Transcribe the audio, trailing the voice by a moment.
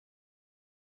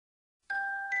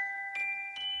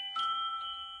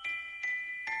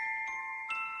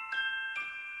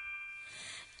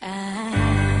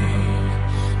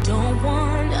I don't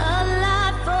want a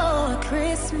lot for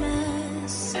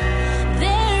Christmas.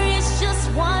 There is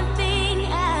just one thing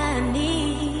I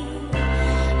need.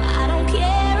 I don't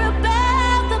care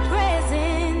about the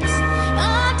presents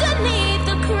underneath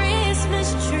the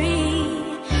Christmas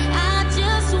tree. I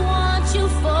just want you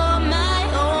for my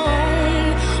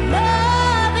own,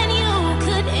 more than you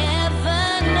could ever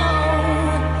know.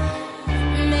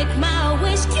 Make my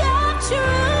wish come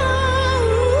true.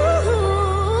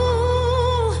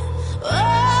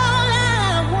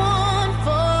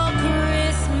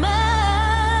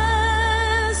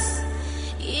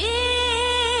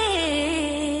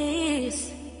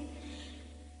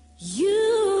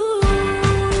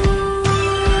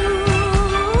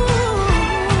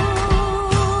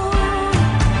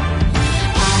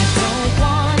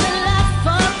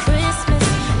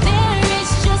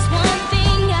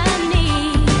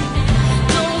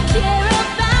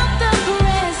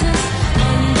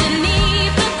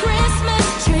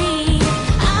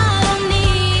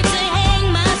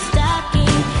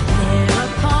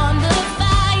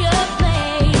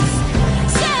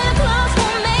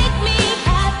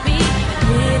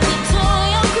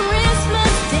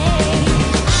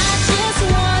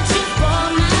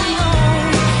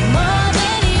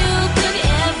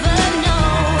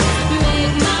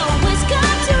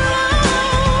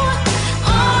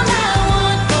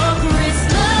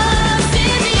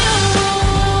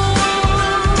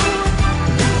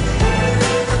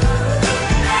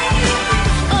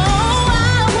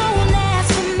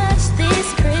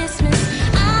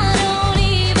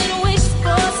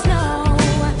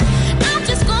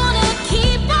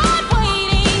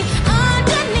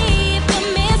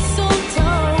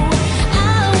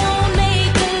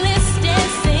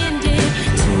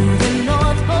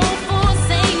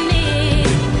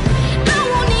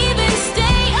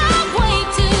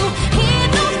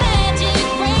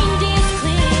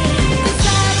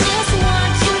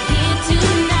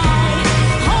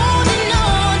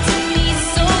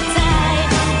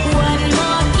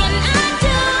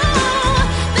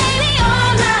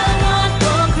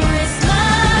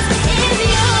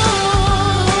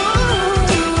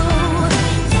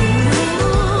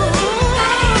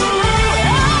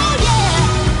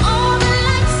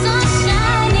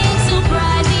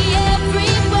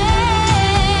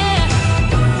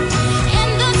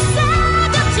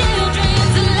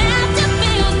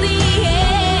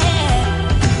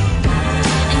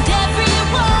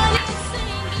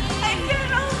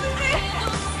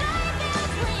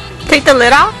 Take the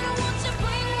lid off?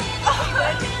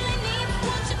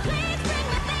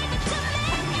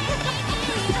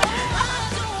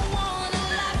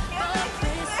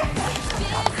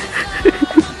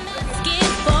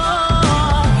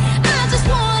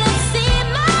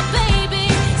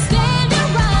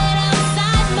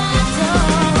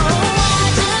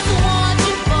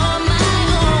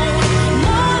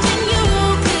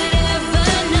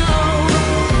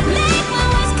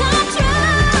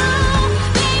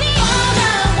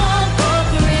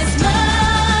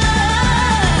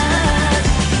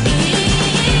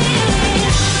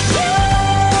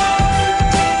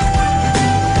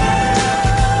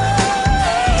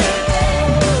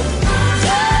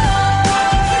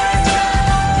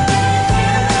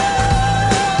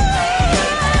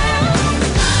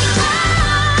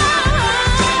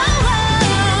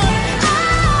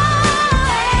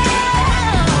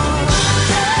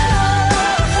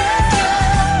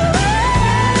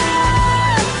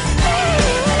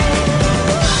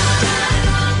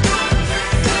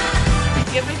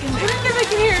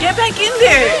 Get back in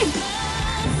there!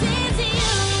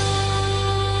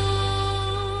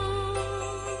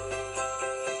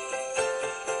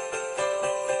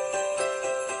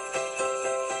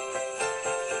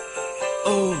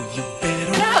 Oh, you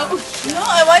better. No,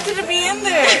 I wanted to be in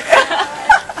there.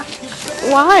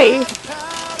 Why?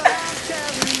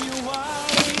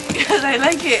 Because I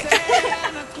like it.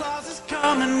 Santa Claus is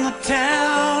coming to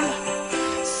town.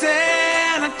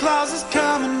 Santa Claus is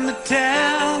coming to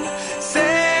town.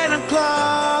 Santa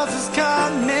Claus is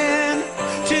coming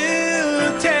to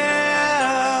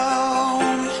town.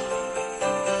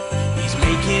 He's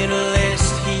making a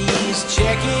list, he's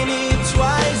checking it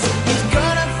twice. He's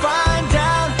gonna find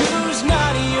out who's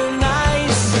naughty or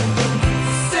nice.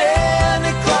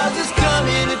 Santa Claus is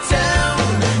coming to town.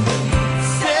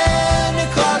 Santa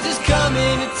Claus is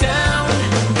coming to town.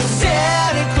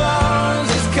 Santa Claus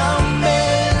is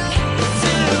coming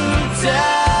to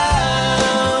town.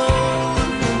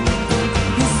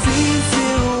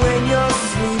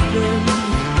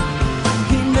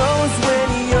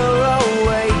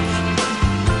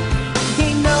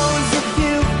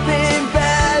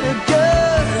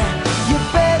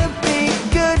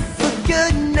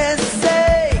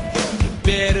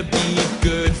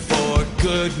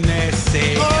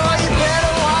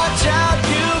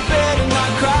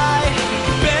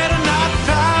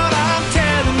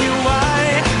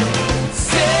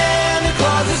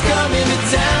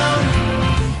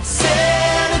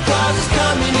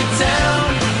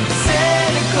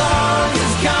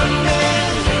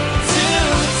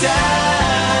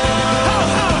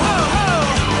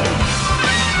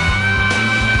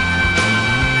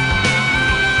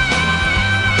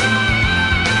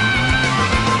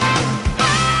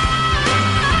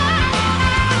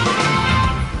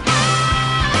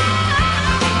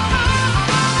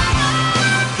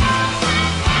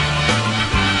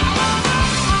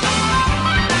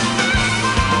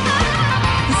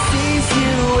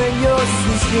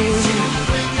 He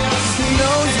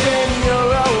knows when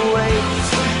you're awake.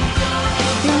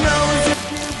 He knows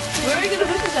Where are we gonna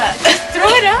put that? Throw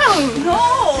it out. No.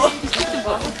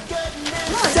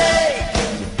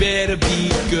 you better be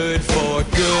good for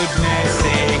goodness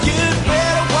sake.